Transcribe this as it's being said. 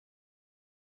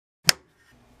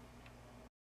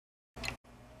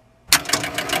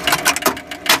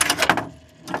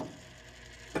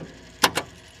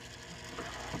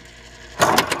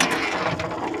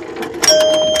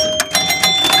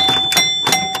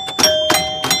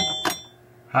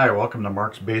Hi, welcome to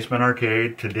Mark's Basement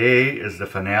Arcade. Today is the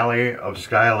finale of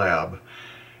Skylab.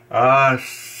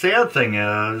 Sad thing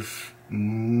is,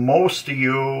 most of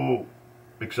you,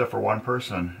 except for one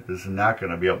person, is not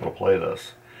going to be able to play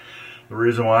this. The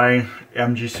reason why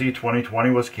MGC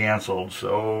 2020 was canceled,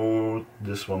 so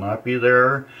this will not be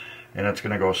there, and it's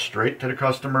going to go straight to the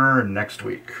customer next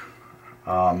week.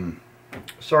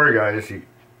 Sorry guys, you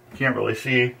can't really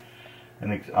see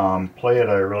and play it.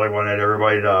 I really wanted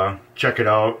everybody to check it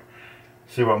out,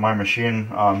 see what my machine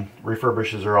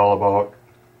refurbishes are all about.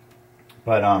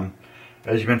 But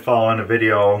as you've been following the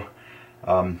video,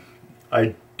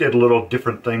 I did little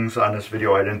different things on this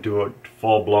video. I didn't do it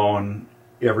full-blown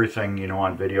everything, you know,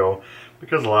 on video,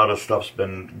 because a lot of stuff's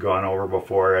been gone over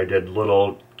before. I did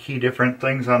little key different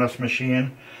things on this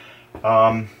machine.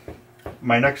 My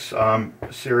next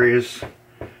series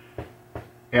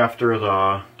after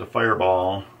the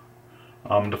Fireball,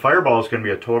 the Fireball is going to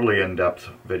be a totally in-depth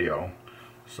video,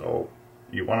 so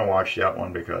you want to watch that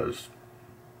one, because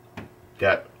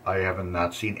that I haven't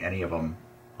not seen any of them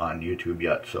on YouTube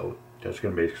yet, so that's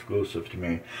going to be exclusive to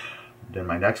me. Then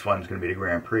my next one is going to be the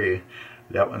Grand Prix.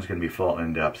 That one's going to be full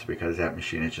in-depth, because that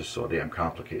machine is just so damn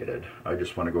complicated. I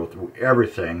just want to go through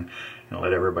everything and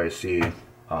let everybody see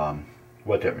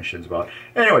what that machine's about.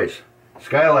 Anyways,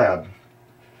 Skylab.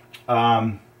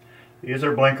 These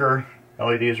are blinker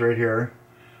LEDs right here.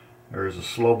 There's a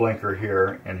slow blinker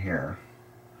here and here.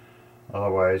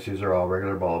 Otherwise, these are all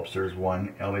regular bulbs. There's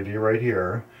one LED right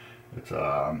here. It's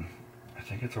I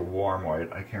think it's a warm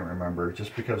white. I can't remember,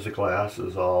 just because the glass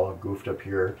is all goofed up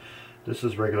here. This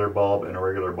is regular bulb and a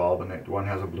regular bulb, and one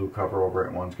has a blue cover over it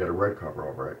and one's got a red cover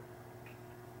over it.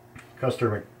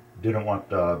 Customer didn't want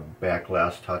the back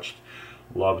glass touched.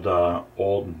 Loved the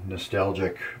old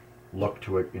nostalgic look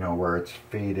to it, you know, where it's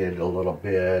faded a little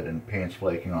bit and paint's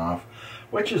flaking off,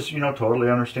 which is, you know, totally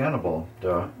understandable.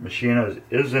 The machine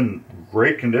is in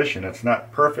great condition. It's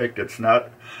not perfect. It's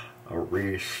not a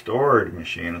restored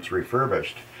machine. It's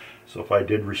refurbished. So if I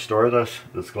did restore this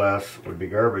glass would be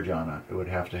garbage on it. It would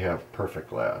have to have perfect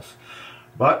glass.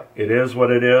 But it is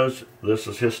what it is. This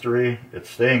is history. It's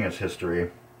staying as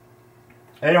history.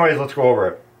 Anyways, let's go over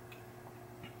it.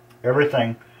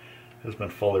 Everything has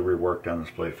been fully reworked on this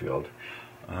playfield.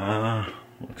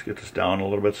 Let's get this down a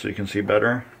little bit so you can see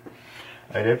better.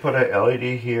 I did put a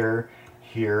LED here,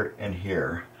 here, and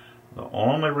here. The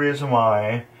only reason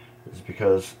why is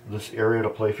because this area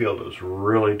of the playfield is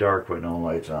really dark with no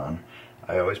lights on.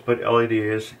 I always put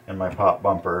LEDs in my pop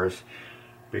bumpers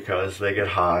because they get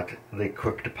hot, they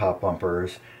cook the pop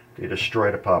bumpers, they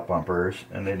destroy the pop bumpers,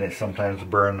 and then they sometimes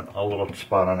burn a little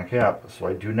spot on the cap. So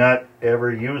I do not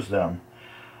ever use them.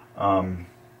 I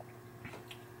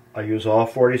use all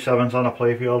 47s on a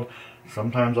playfield.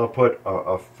 Sometimes I'll put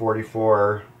a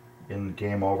 44 in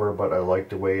game over, but I like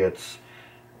the way it's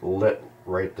lit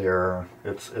right there.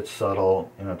 It's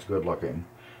subtle and it's good looking.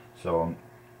 So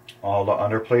all the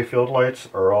under playfield lights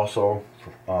are also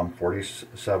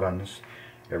 47s.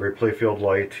 Every playfield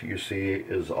light you see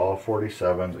is all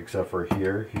 47s except for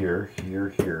here, here, here,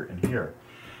 here, and here.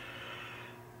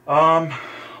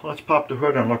 Let's pop the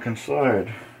hood and look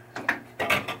inside.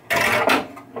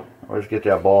 Always get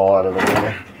that ball out of the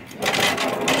way.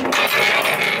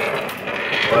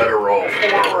 Let it roll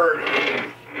forward.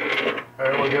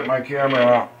 I will get my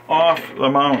camera off the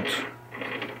mount.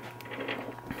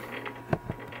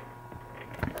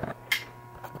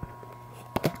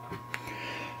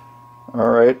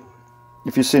 Alright,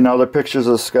 if you've seen other pictures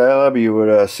of Skylab, you would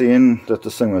have seen that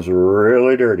this thing was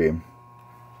really dirty.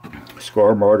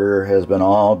 Score motor has been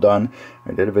all done.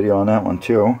 I did a video on that one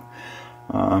too.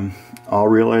 All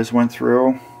relays went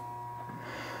through.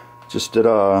 Just did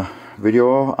a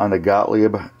video on the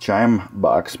Gottlieb chime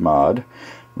box mod,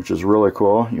 which is really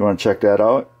cool. You want to check that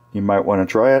out? You might want to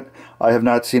try it. I have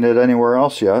not seen it anywhere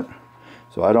else yet,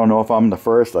 so I don't know if I'm the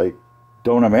first. I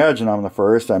don't imagine I'm the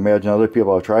first. I imagine other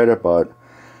people have tried it, but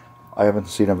I haven't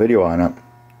seen a video on it.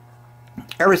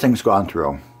 Everything's gone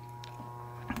through.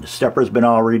 The stepper's been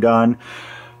all redone.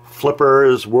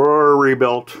 Flippers were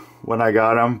rebuilt when I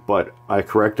got them, but I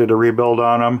corrected a rebuild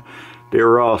on them. They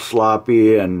were all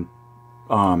sloppy, and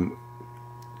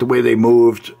the way they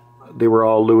moved, they were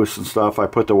all loose and stuff. I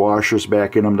put the washers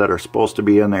back in them that are supposed to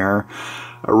be in there.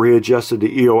 I readjusted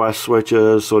the EOS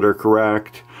switches so they're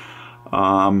correct.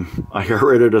 I got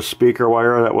rid of the speaker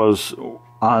wire that was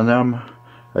on them.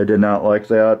 I did not like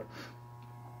that.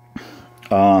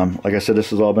 Like I said, this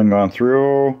has all been gone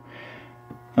through.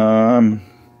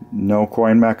 No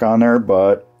coin mech on there,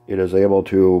 but it is able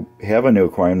to have a new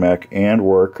coin mech and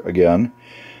work again.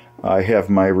 I have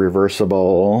my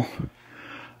reversible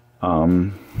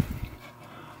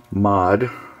mod,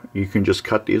 you can just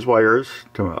cut these wires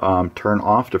to turn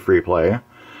off the free play.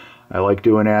 I like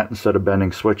doing that instead of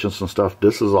bending switches and stuff.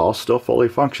 This is all still fully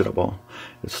functionable.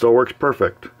 It still works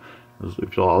perfect. All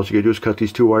you gotta do is cut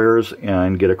these two wires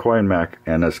and get a coin mech,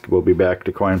 and this will be back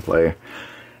to coin play.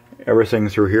 Everything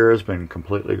through here has been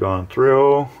completely gone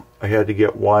through. I had to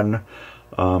get one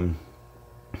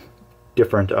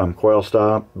different coil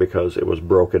stop because it was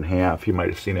broken in half. You might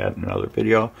have seen that in another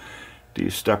video.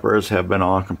 These steppers have been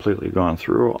all completely gone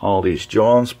through. All these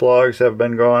Jones plugs have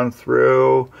been gone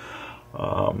through.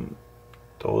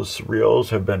 Those reels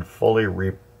have been fully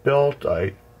rebuilt.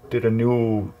 I did a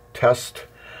new test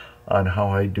on how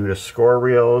I do the score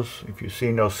reels. If you've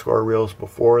seen those score reels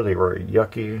before, they were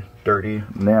yucky, dirty,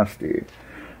 nasty.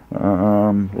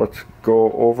 Let's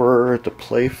go over the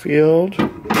play field.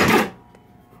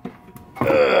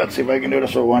 Let's see if I can do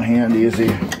this with one hand easy.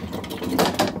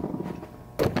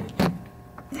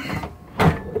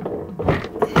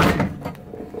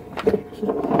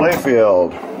 Play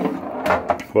field.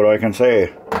 What I can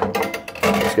say?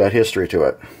 It's got history to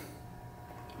it.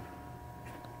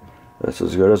 That's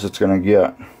as good as it's going to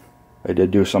get. I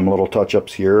did do some little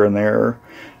touch-ups here and there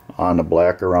on the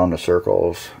black around the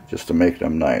circles just to make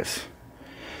them nice.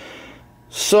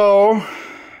 So,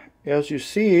 as you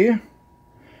see,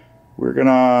 we're going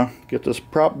to get this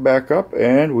prop back up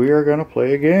and we are going to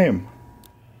play a game.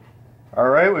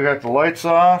 Alright, we got the lights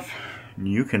off.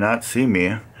 You cannot see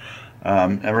me.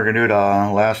 And we're going to do the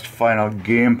last final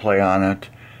gameplay on it.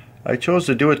 I chose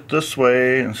to do it this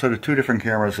way instead of two different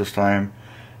cameras this time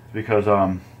because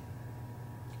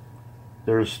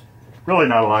there's really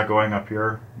not a lot going up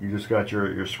here. You just got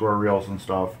your score reels and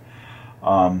stuff.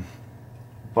 And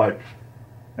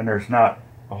there's not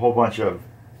a whole bunch of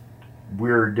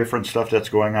weird different stuff that's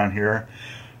going on here.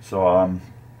 So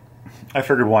I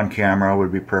figured one camera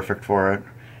would be perfect for it.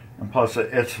 And plus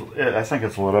I think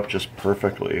it's lit up just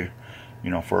perfectly, you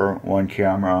know, for one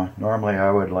camera. Normally I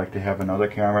would like to have another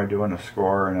camera doing a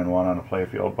score and then one on the play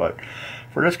field, but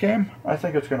for this game I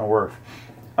think it's going to work.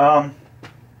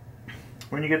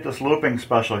 When you get this looping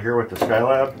special here with the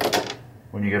Skylab,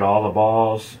 when you get all the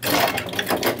balls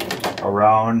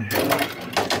around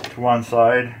to one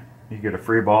side, you get a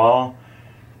free ball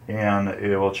and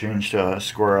it will change to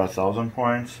score 1,000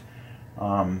 points.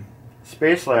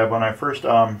 Skylab, when I first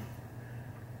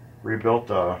rebuilt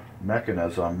the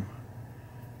mechanism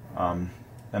and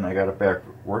I got it back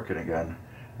working again,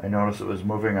 I noticed it was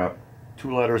moving up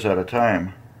 2 letters at a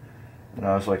time, and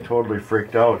I was like totally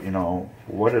freaked out. You know,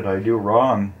 what did I do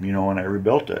wrong, you know, when I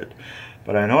rebuilt it?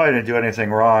 But I know I didn't do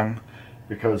anything wrong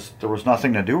because there was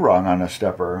nothing to do wrong on this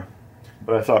stepper.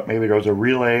 But I thought maybe there was a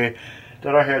relay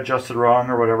that I had adjusted wrong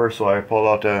or whatever, so I pulled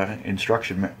out the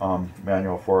instruction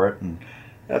manual for it, and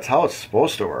that's how it's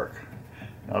supposed to work.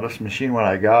 Now this machine, when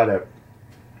I got it,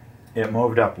 it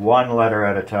moved up 1 letter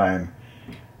at a time,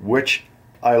 which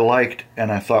I liked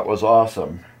and I thought was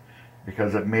awesome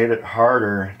because it made it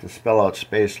harder to spell out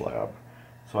Skylab.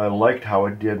 So I liked how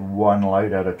it did 1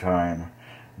 light at a time.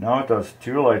 Now it does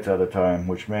 2 lights at a time,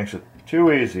 which makes it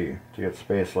too easy to get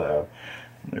Skylab.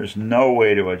 There's no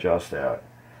way to adjust that.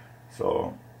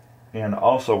 So, and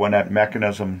also when that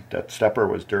mechanism, that stepper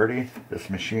was dirty, this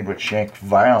machine would shake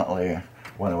violently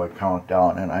when it would count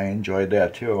down, and I enjoyed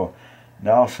that too.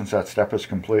 Now since that stepper is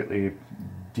completely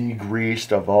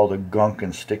degreased of all the gunk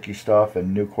and sticky stuff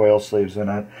and new coil sleeves in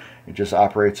it, it just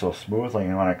operates so smoothly,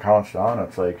 and when it counts down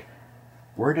it's like,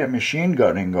 where'd that machine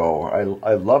gunning go?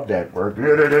 I love that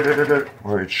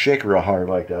where it shake real hard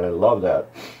like that. I love that.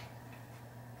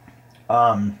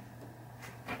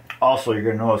 Also, you're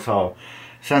going to notice how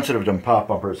sensitive them pop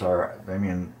bumpers are. I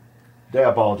mean,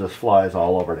 that ball just flies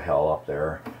all over the hell up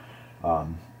there.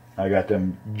 I got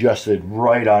them adjusted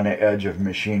right on the edge of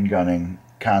machine gunning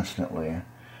constantly.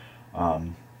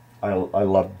 I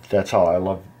love, that's how I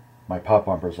love my pop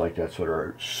bumpers like that, so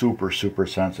they're super, super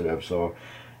sensitive. So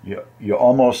you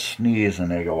almost sneeze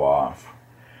and they go off.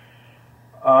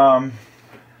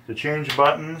 The change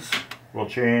buttons will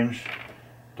change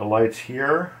the lights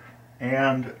here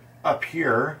and up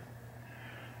here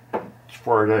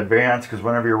for the advance, because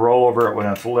whenever you roll over it when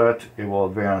it's lit, it will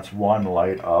advance 1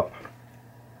 light up.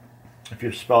 If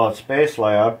you spell out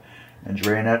Skylab and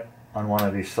drain it on one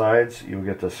of these sides, you'll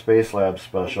get the Skylab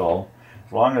special.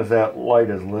 As long as that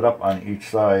light is lit up on each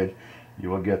side,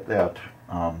 you will get that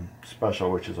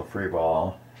special, which is a free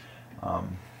ball.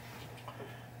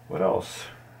 What else?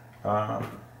 I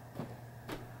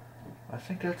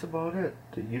think that's about it.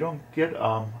 You don't get,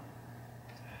 I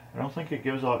don't think it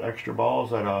gives out extra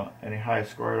balls at any high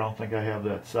score. I don't think I have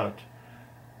that set.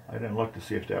 I didn't look to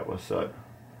see if that was set.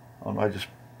 I just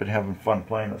been having fun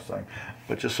playing this thing.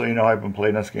 But just so you know, I've been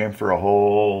playing this game for a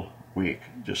whole week,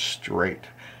 just straight.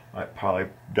 I probably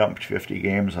dumped 50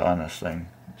 games on this thing,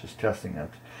 just testing it.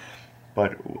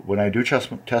 But when I do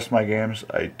test my games,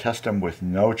 I test them with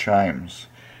no chimes,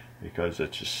 because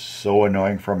it's just so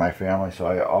annoying for my family, so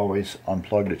I always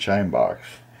unplug the chime box.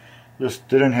 This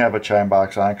didn't have a chime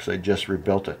box on because I just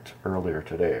rebuilt it earlier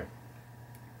today.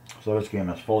 So this game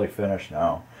is fully finished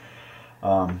now.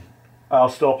 I'll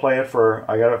still play it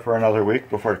I got it for another week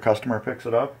before the customer picks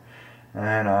it up.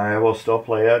 And I will still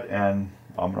play it, and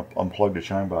I'm going to unplug the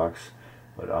chime box.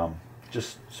 But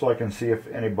just so I can see if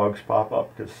any bugs pop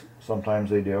up, because sometimes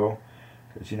they do.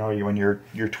 Because you know, when you're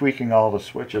tweaking all the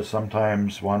switches,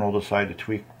 sometimes one will decide to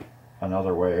tweak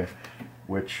another way,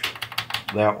 which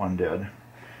that one did.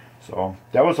 So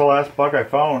that was the last bug I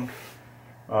found.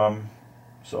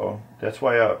 So that's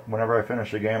why whenever I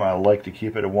finish a game, I like to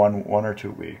keep it at one or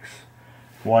 2 weeks.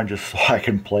 One, just so I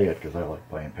can play it, because I like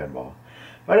playing pinball.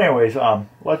 But anyways,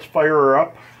 let's fire her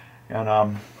up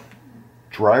and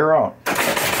try her out.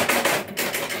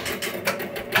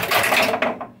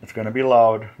 It's going to be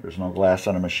loud. There's no glass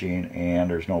on the machine,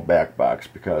 and there's no back box,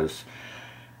 because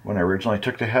when I originally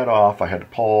took the head off, I had to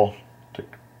pull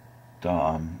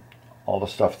all the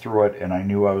stuff through it, and I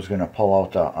knew I was going to pull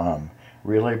out the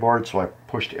relay board, so I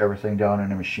pushed everything down in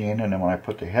the machine, and then when I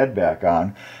put the head back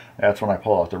on, that's when I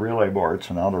pull out the relay board.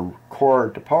 So now the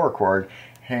power cord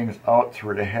hangs out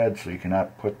through the head, so you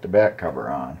cannot put the back cover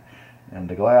on. And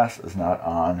the glass is not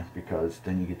on, because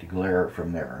then you get the glare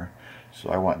from there. So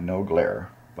I want no glare.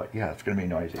 But yeah, it's going to be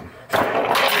noisy.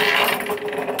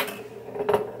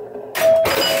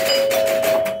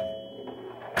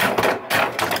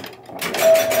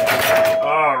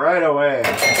 Oh, right away.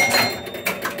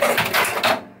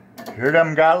 Hear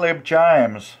them Gottlieb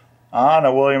chimes on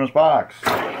a Williams box.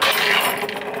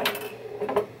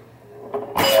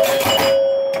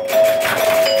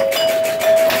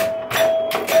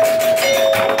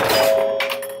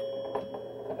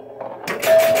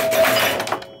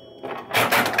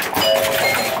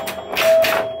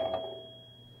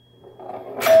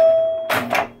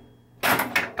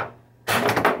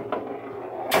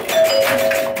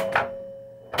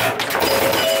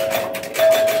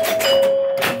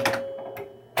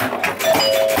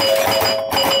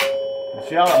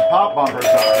 See how them pop bumpers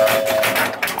are.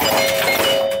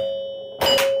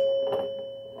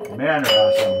 Man, they're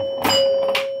awesome.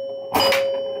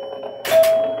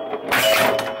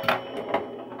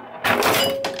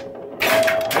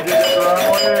 I did it the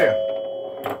wrong way.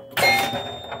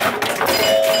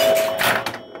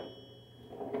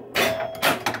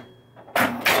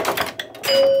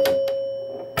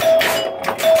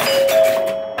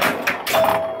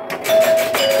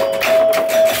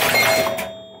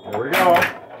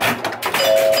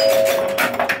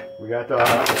 We got the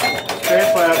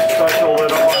Skylab special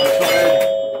lit up on the side.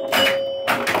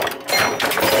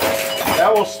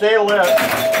 That will stay lit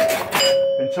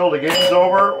until the game's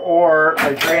over, or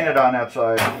I drain it on that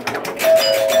side.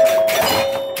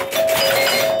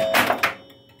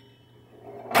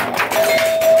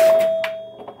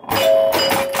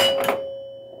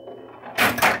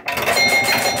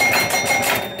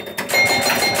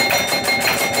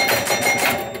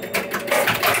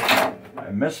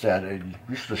 I missed that. It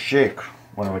used to shake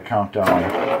when it would count down.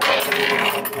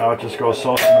 Now it just goes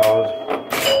so smooth.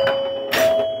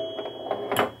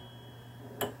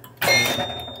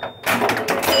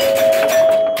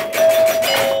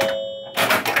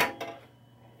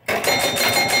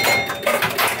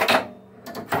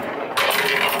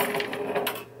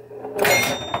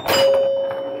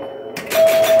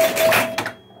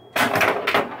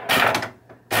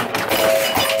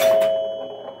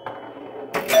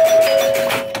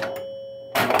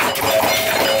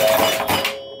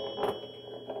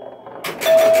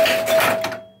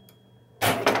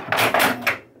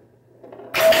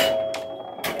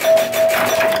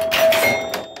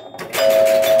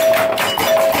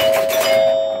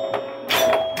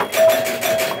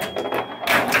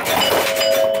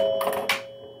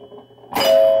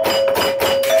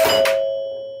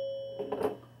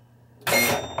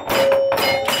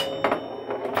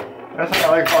 That's what I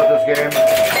like about this game.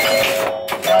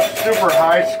 It's not super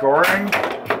high scoring,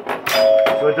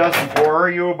 so it doesn't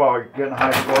bore you about getting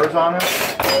high scores on it.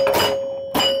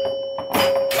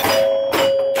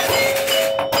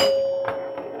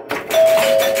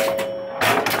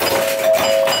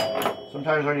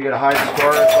 Sometimes when you get a high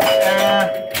score, it's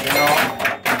like, you know.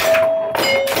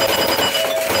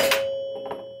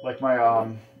 Like my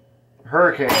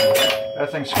Hurricane,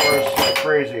 that thing scores like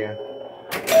crazy.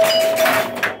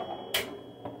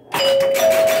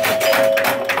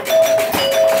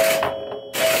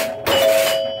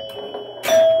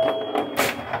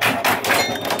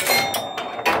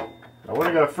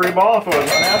 I got a free ball if it was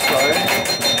on that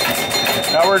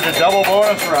side. Now we're at the double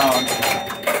bonus round.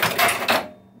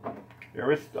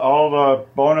 All the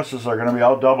bonuses are going to be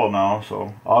all double now,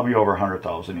 so I'll be over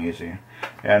 100,000 easy.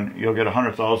 And you'll get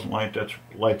 100,000 light that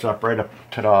lights up right up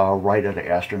to the right of the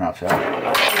astronaut's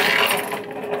head.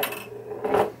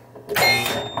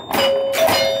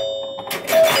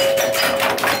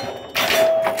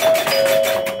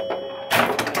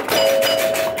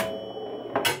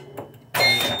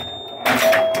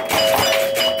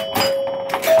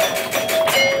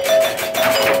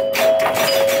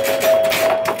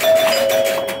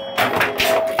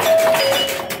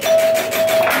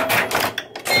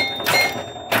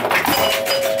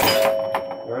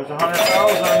 There's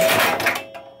 100,000.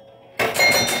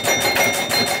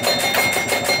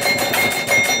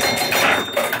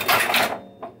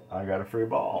 I got a free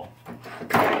ball.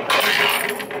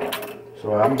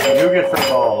 So you get free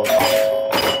balls.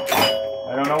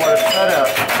 I don't know what it's set at.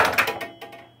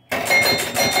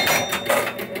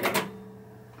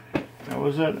 That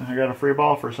was it. I got a free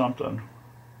ball for something.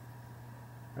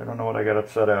 I don't know what I got it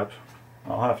set at.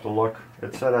 I'll have to look.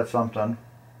 It's set at something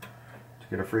to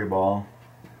get a free ball.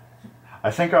 I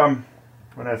think I'm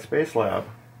at Skylab.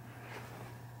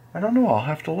 I don't know. I'll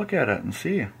have to look at it and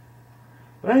see.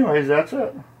 But anyways, that's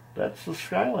it. That's the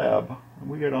Skylab.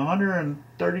 We get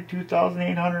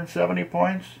 132,870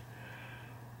 points.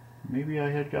 Maybe I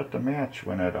had got the match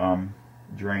when it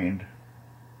drained.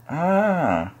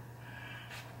 Ah.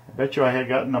 I bet you I had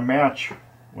gotten a match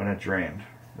when it drained.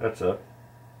 That's it.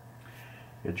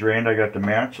 It drained, I got the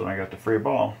match, and I got the free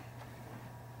ball.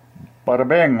 Bada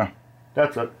bing.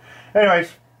 That's it.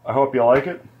 Anyways, I hope you like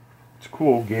it. It's a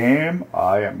cool game.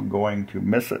 I am going to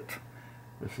miss it.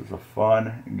 This is a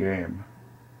fun game.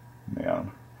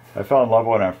 Man. I fell in love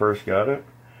when I first got it.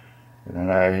 And then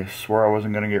I swore I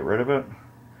wasn't going to get rid of it.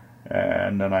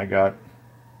 And then I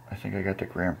think I got the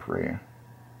Grand Prix.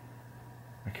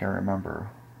 I can't remember.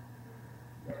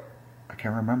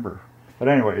 But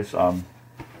anyways,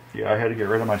 yeah, I had to get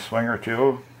rid of my swinger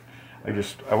too. I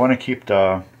want to keep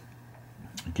the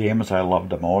games I love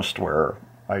the most where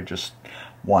I just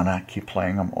want to keep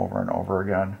playing them over and over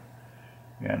again.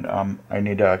 And I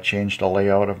need to change the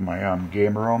layout of my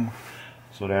game room.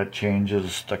 So that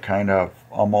changes the kind of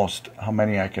almost how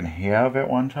many I can have at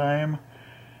one time.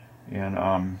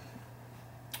 And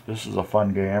this is a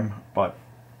fun game, but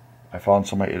I found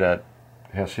somebody that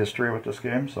has history with this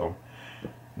game, so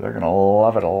they're going to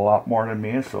love it a lot more than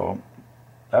me. So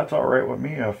that's alright with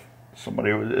me. If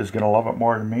somebody is going to love it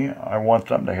more than me, I want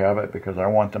them to have it because I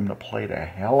want them to play the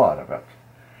hell out of it.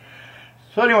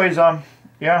 So anyways,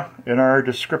 yeah, in our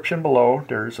description below,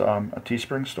 there's a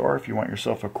Teespring store if you want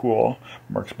yourself a cool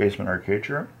Mark's Basement arcade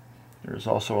shirt. There's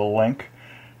also a link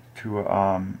to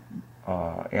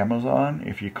Amazon.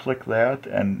 If you click that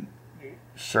and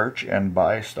search and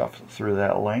buy stuff through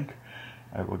that link,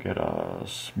 I will get a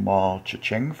small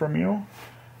cha-ching from you.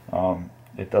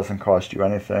 It doesn't cost you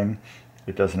anything.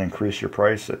 It doesn't increase your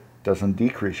price. It doesn't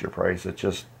decrease your price.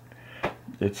 It's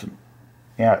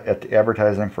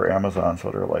advertising for Amazon,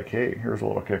 so they're like, hey, here's a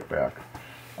little kickback.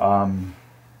 I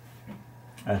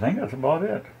think that's about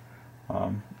it.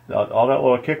 All that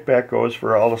little kickback goes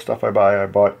for all the stuff I buy. I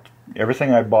bought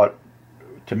everything I bought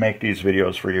to make these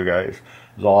videos for you guys.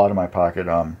 It was all out of my pocket.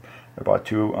 I bought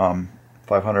two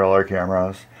 $500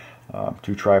 cameras,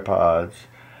 2 tripods.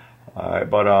 I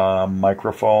bought a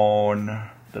microphone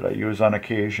that I use on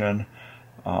occasion.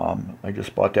 I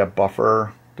just bought that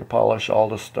buffer to polish all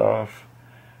the stuff.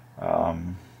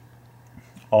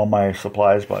 All my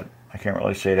supplies, but I can't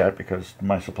really say that because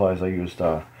my supplies I use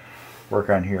to work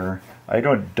on here. I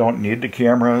don't need the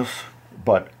cameras,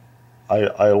 but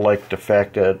I like the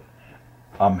fact that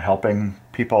I'm helping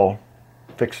people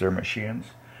fix their machines.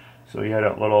 So you had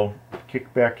that little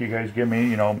kickback you guys give me,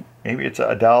 you know, maybe it's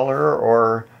 $1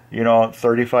 or, you know,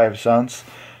 35 cents,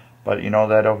 but you know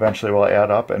that eventually will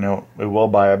add up, and it will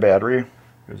buy a battery,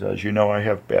 because as you know I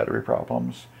have battery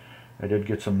problems. I did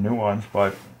get some new ones,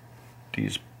 but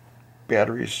these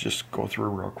batteries just go through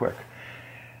real quick.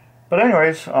 But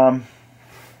anyways,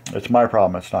 it's my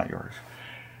problem, it's not yours.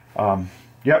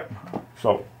 Yep,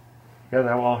 so yeah,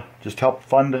 that will just help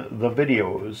fund the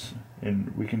videos,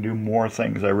 and we can do more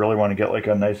things. I really want to get like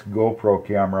a nice GoPro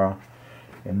camera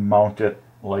and mount it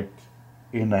like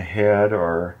in the head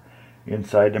or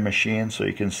inside the machine so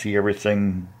you can see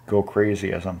everything go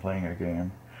crazy as I'm playing a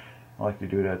game. I like to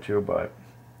do that too, but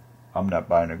I'm not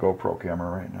buying a GoPro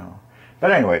camera right now.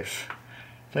 But anyways,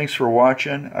 thanks for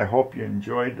watching. I hope you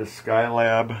enjoyed the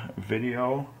Skylab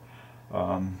video.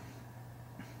 The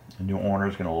new owner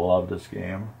is going to love this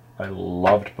game. I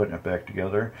loved putting it back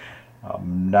together.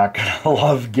 I'm not gonna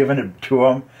love giving it to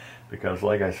them, because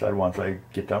like I said, once I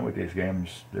get done with these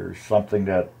games, there's something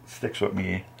that sticks with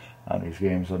me on these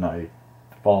games, and I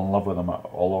fall in love with them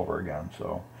all over again.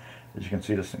 So as you can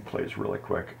see, this thing plays really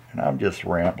quick, and I'm just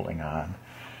rambling on.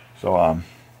 So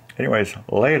anyways,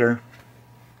 later.